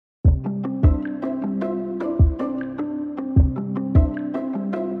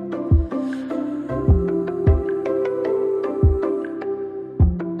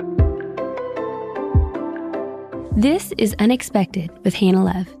This is Unexpected with Hannah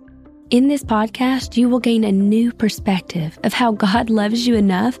Love. In this podcast, you will gain a new perspective of how God loves you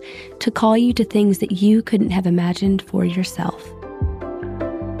enough to call you to things that you couldn't have imagined for yourself.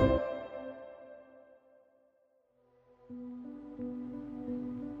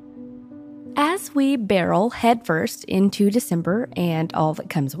 As we barrel headfirst into December and all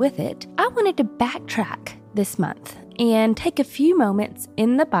that comes with it, I wanted to backtrack this month and take a few moments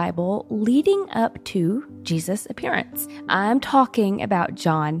in the Bible leading up to Jesus' appearance. I'm talking about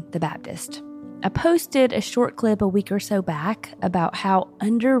John the Baptist. I posted a short clip a week or so back about how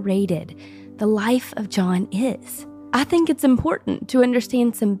underrated the life of John is. I think it's important to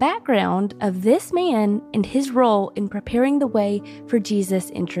understand some background of this man and his role in preparing the way for Jesus'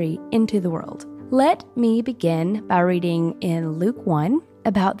 entry into the world. Let me begin by reading in Luke 1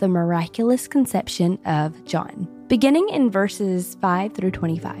 about the miraculous conception of John, beginning in verses 5 through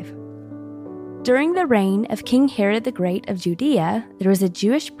 25. During the reign of King Herod the Great of Judea, there was a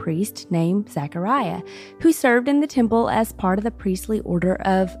Jewish priest named Zechariah who served in the temple as part of the priestly order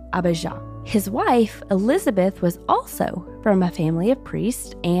of Abijah. His wife, Elizabeth, was also from a family of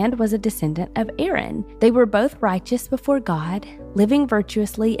priests and was a descendant of Aaron. They were both righteous before God, living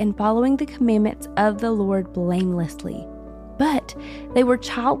virtuously and following the commandments of the Lord blamelessly. But they were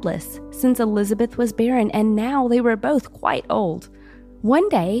childless since Elizabeth was barren, and now they were both quite old. One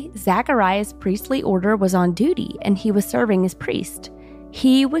day, Zechariah's priestly order was on duty, and he was serving as priest.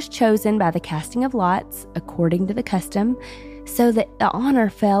 He was chosen by the casting of lots, according to the custom, so that the honor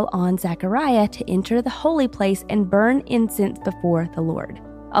fell on Zechariah to enter the holy place and burn incense before the Lord.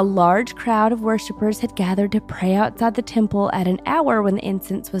 A large crowd of worshipers had gathered to pray outside the temple at an hour when the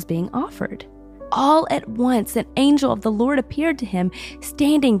incense was being offered. All at once, an angel of the Lord appeared to him,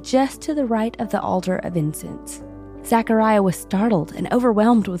 standing just to the right of the altar of incense. Zechariah was startled and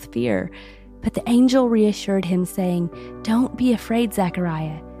overwhelmed with fear, but the angel reassured him, saying, "Don't be afraid,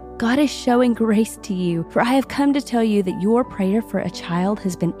 Zechariah. God is showing grace to you, for I have come to tell you that your prayer for a child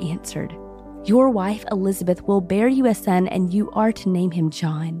has been answered. Your wife Elizabeth will bear you a son, and you are to name him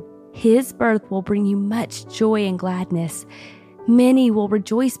John. His birth will bring you much joy and gladness. Many will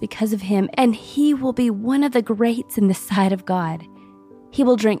rejoice because of him, and he will be one of the greats in the sight of God. He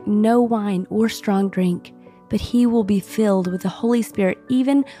will drink no wine or strong drink, but he will be filled with the Holy Spirit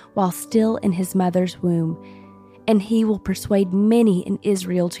even while still in his mother's womb. And he will persuade many in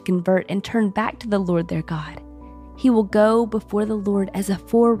Israel to convert and turn back to the Lord their God. He will go before the Lord as a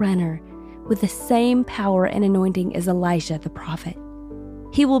forerunner with the same power and anointing as Elijah the prophet.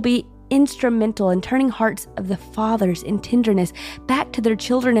 He will be instrumental in turning hearts of the fathers in tenderness back to their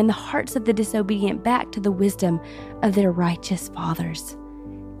children and the hearts of the disobedient back to the wisdom of their righteous fathers.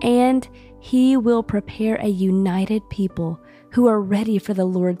 And he will prepare a united people who are ready for the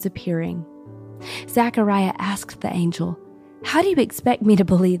Lord's appearing." Zechariah asked the angel, "How do you expect me to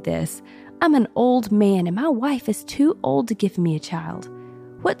believe this? I'm an old man and my wife is too old to give me a child.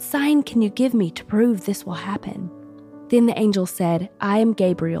 What sign can you give me to prove this will happen?" Then the angel said, "I am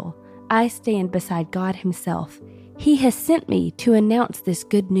Gabriel. I stand beside God himself. He has sent me to announce this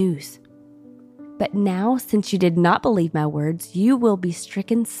good news. But now, since you did not believe my words, you will be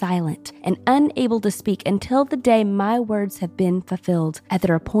stricken silent and unable to speak until the day my words have been fulfilled at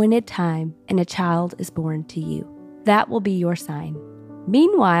their appointed time and a child is born to you. That will be your sign."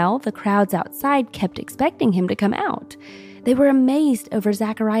 Meanwhile, the crowds outside kept expecting him to come out. They were amazed over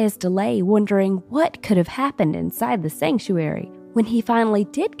Zechariah's delay, wondering what could have happened inside the sanctuary. When he finally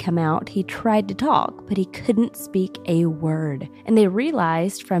did come out, he tried to talk, but he couldn't speak a word. And they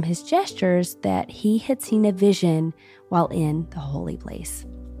realized from his gestures that he had seen a vision while in the holy place.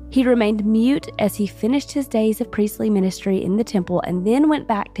 He remained mute as he finished his days of priestly ministry in the temple and then went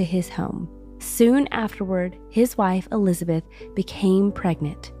back to his home. Soon afterward, his wife Elizabeth became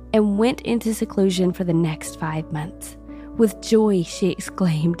pregnant and went into seclusion for the next 5 months. With joy, she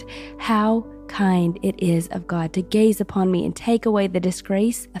exclaimed, "How kind it is of God to gaze upon me and take away the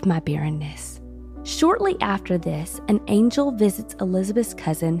disgrace of my barrenness." Shortly after this, an angel visits Elizabeth's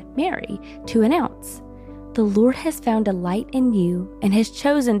cousin, Mary, to announce, "The Lord has found a light in you and has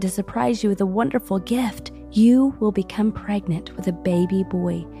chosen to surprise you with a wonderful gift. You will become pregnant with a baby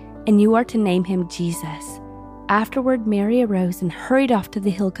boy, and you are to name him Jesus." Afterward, Mary arose and hurried off to the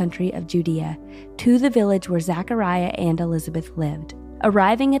hill country of Judea, to the village where Zechariah and Elizabeth lived.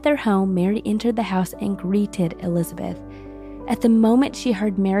 Arriving at their home, Mary entered the house and greeted Elizabeth. At the moment she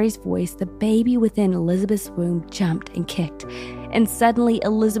heard Mary's voice, the baby within Elizabeth's womb jumped and kicked, and suddenly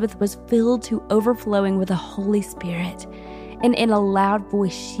Elizabeth was filled to overflowing with the Holy Spirit, and in a loud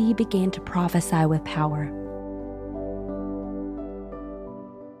voice she began to prophesy with power.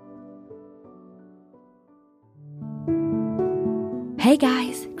 Hey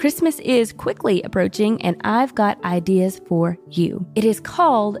guys, Christmas is quickly approaching and I've got ideas for you. It is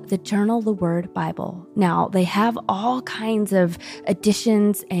called the Journal the Word Bible. Now, they have all kinds of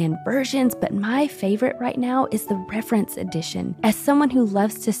editions and versions, but my favorite right now is the reference edition. As someone who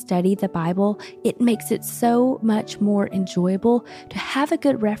loves to study the Bible, it makes it so much more enjoyable to have a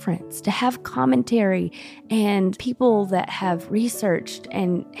good reference, to have commentary and people that have researched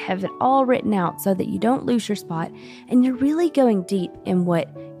and have it all written out so that you don't lose your spot and you're really going deep in what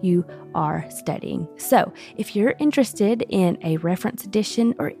you are studying. So if you're interested in a reference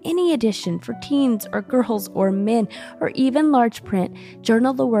edition or any edition for teens or girls or men or even large print,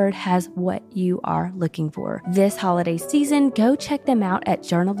 Journal the Word has what you are looking for. This holiday season, go check them out at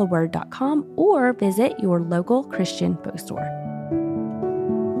journaltheword.com or visit your local Christian bookstore.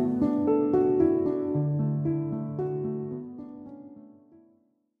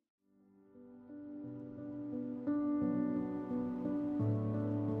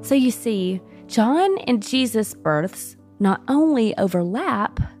 So you see, John and Jesus' births not only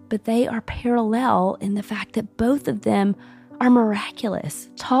overlap, but they are parallel in the fact that both of them are miraculous.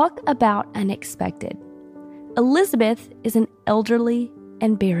 Talk about unexpected. Elizabeth is an elderly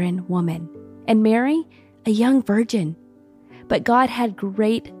and barren woman, and Mary, a young virgin. But God had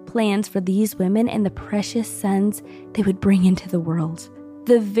great plans for these women and the precious sons they would bring into the world.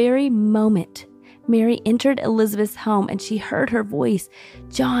 The very moment Mary entered Elizabeth's home and she heard her voice,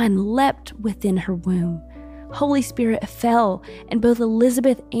 John leapt within her womb. Holy Spirit fell, and both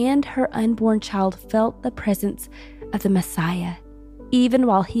Elizabeth and her unborn child felt the presence of the Messiah, even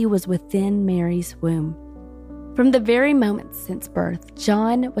while he was within Mary's womb. From the very moment since birth,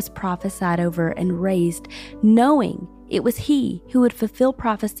 John was prophesied over and raised, knowing it was he who would fulfill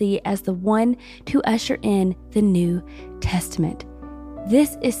prophecy as the one to usher in the New Testament.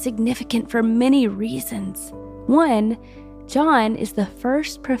 This is significant for many reasons. One, John is the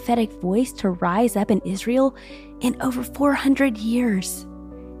first prophetic voice to rise up in Israel in over 400 years.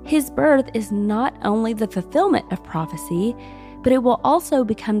 His birth is not only the fulfillment of prophecy, but it will also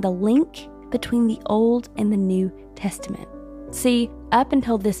become the link between the Old and the New Testament. See, up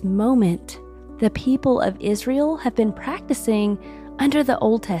until this moment, the people of Israel have been practicing under the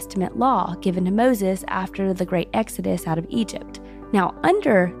Old Testament law given to Moses after the great Exodus out of Egypt. Now,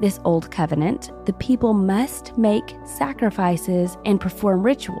 under this old covenant, the people must make sacrifices and perform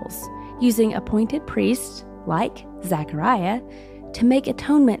rituals, using appointed priests, like Zechariah, to make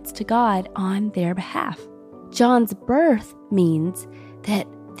atonements to God on their behalf. John's birth means that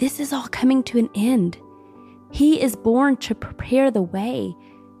this is all coming to an end. He is born to prepare the way,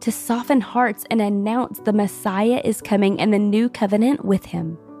 to soften hearts and announce the Messiah is coming and the new covenant with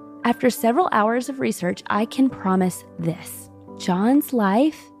him. After several hours of research, I can promise this. John's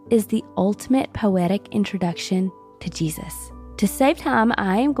life is the ultimate poetic introduction to Jesus. To save time,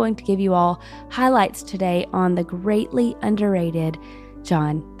 I am going to give you all highlights today on the greatly underrated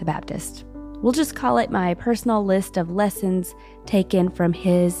John the Baptist. We'll just call it my personal list of lessons taken from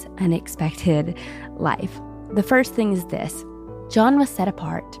his unexpected life. The first thing is this: John was set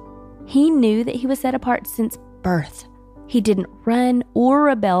apart. He knew that he was set apart since birth. He didn't run or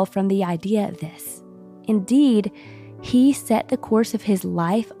rebel from the idea of this. Indeed, he set the course of his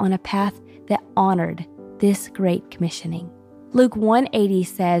life on a path that honored this great commissioning. Luke 1:80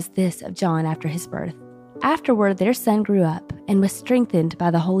 says this of John after his birth. Afterward, their son grew up and was strengthened by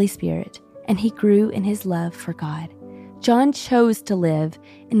the Holy Spirit, and he grew in his love for God. John chose to live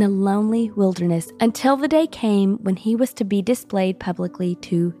in a lonely wilderness until the day came when he was to be displayed publicly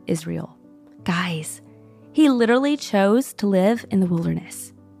to Israel. Guys, he literally chose to live in the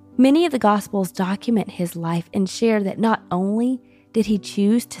wilderness. Many of the Gospels document his life and share that not only did he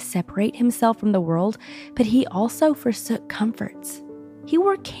choose to separate himself from the world, but he also forsook comforts. He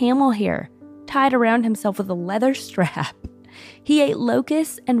wore camel hair tied around himself with a leather strap. He ate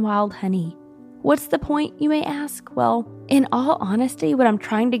locusts and wild honey. What's the point, you may ask? Well, in all honesty, what I'm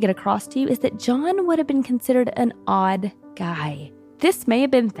trying to get across to you is that John would have been considered an odd guy. This may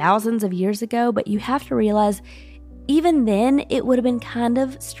have been thousands of years ago, but you have to realize even then, it would have been kind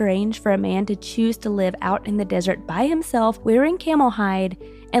of strange for a man to choose to live out in the desert by himself, wearing camel hide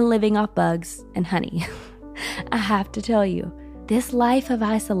and living off bugs and honey. I have to tell you, this life of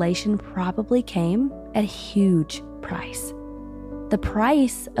isolation probably came at a huge price. The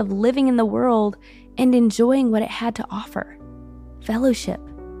price of living in the world and enjoying what it had to offer. Fellowship,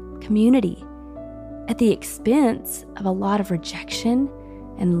 community, at the expense of a lot of rejection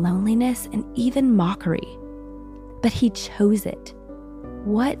and loneliness and even mockery. But he chose it.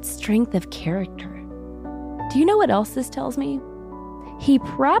 What strength of character. Do you know what else this tells me? He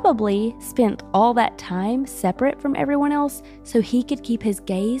probably spent all that time separate from everyone else so he could keep his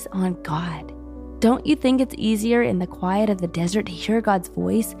gaze on God. Don't you think it's easier in the quiet of the desert to hear God's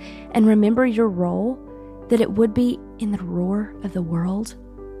voice and remember your role than it would be in the roar of the world?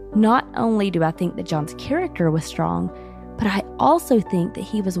 Not only do I think that John's character was strong, but I also think that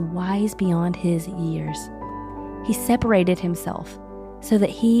he was wise beyond his years. He separated himself so that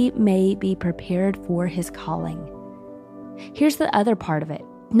he may be prepared for his calling. Here's the other part of it.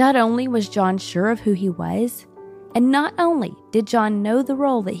 Not only was John sure of who he was, and not only did John know the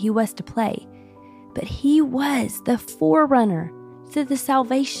role that he was to play, but he was the forerunner to the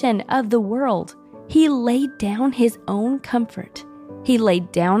salvation of the world. He laid down his own comfort. He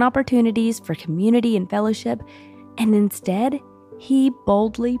laid down opportunities for community and fellowship, and instead, he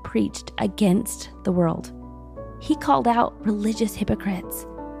boldly preached against the world. He called out religious hypocrites,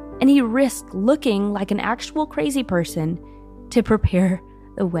 and he risked looking like an actual crazy person to prepare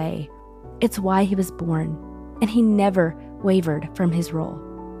the way. It's why he was born, and he never wavered from his role.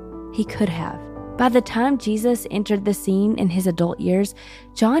 He could have. By the time Jesus entered the scene in his adult years,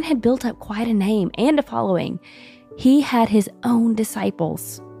 John had built up quite a name and a following. He had his own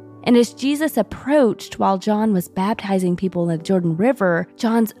disciples. And as Jesus approached while John was baptizing people in the Jordan River,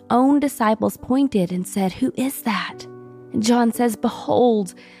 John's own disciples pointed and said, "Who is that?" And John says,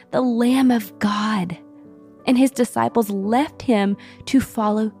 "Behold, the Lamb of God." And his disciples left him to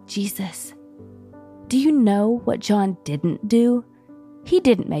follow Jesus. Do you know what John didn't do? He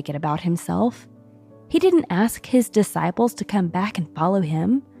didn't make it about himself. He didn't ask his disciples to come back and follow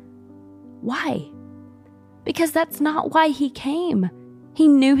him. Why? Because that's not why he came. He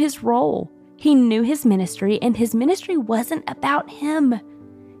knew his role. He knew his ministry, and his ministry wasn't about him.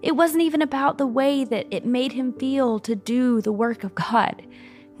 It wasn't even about the way that it made him feel to do the work of God.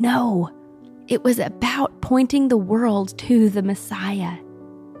 No, it was about pointing the world to the Messiah.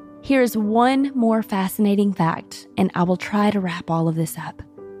 Here's one more fascinating fact, and I will try to wrap all of this up.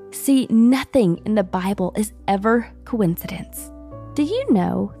 See, nothing in the Bible is ever coincidence. Do you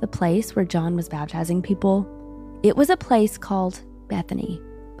know the place where John was baptizing people? It was a place called Bethany,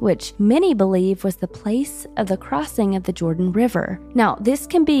 which many believe was the place of the crossing of the Jordan River. Now, this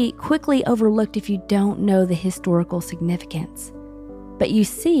can be quickly overlooked if you don't know the historical significance. But you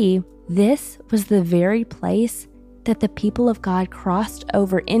see, this was the very place that the people of God crossed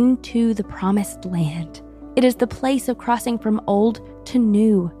over into the promised land. It is the place of crossing from old to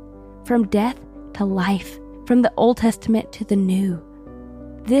new, from death to life, from the Old Testament to the New.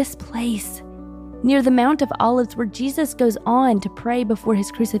 This place, near the Mount of Olives where Jesus goes on to pray before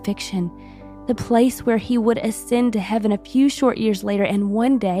his crucifixion, the place where he would ascend to heaven a few short years later, and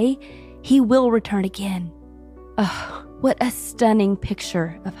one day he will return again. Oh, what a stunning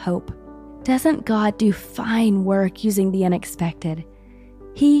picture of hope. Doesn't God do fine work using the unexpected?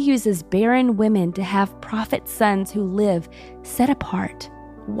 He uses barren women to have prophet sons who live set apart,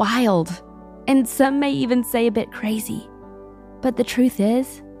 wild, and some may even say a bit crazy. But the truth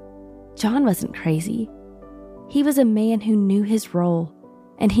is, John wasn't crazy. He was a man who knew his role,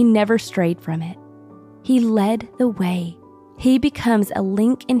 and he never strayed from it. He led the way. He becomes a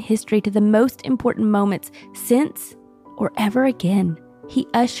link in history to the most important moments since or ever again. He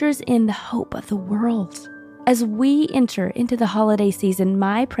ushers in the hope of the world. As we enter into the holiday season,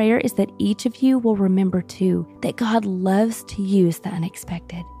 my prayer is that each of you will remember too that God loves to use the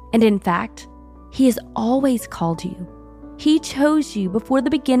unexpected. And in fact, he has always called you. He chose you before the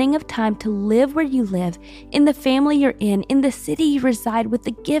beginning of time to live where you live, in the family you're in the city you reside, with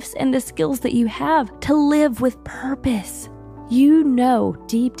the gifts and the skills that you have, to live with purpose. You know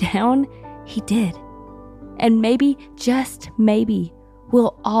deep down, he did. And maybe, just maybe,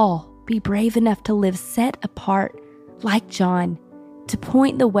 we'll all be brave enough to live set apart, like John, to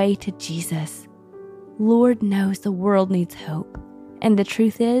point the way to Jesus. Lord knows the world needs hope. And the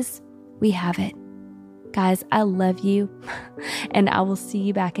truth is, we have it. Guys, I love you, and I will see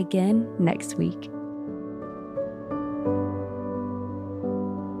you back again next week.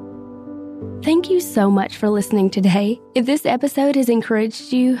 Thank you so much for listening today. If this episode has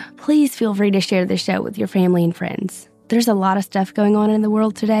encouraged you, please feel free to share the show with your family and friends. There's a lot of stuff going on in the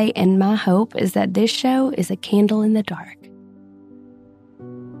world today, and my hope is that this show is a candle in the dark.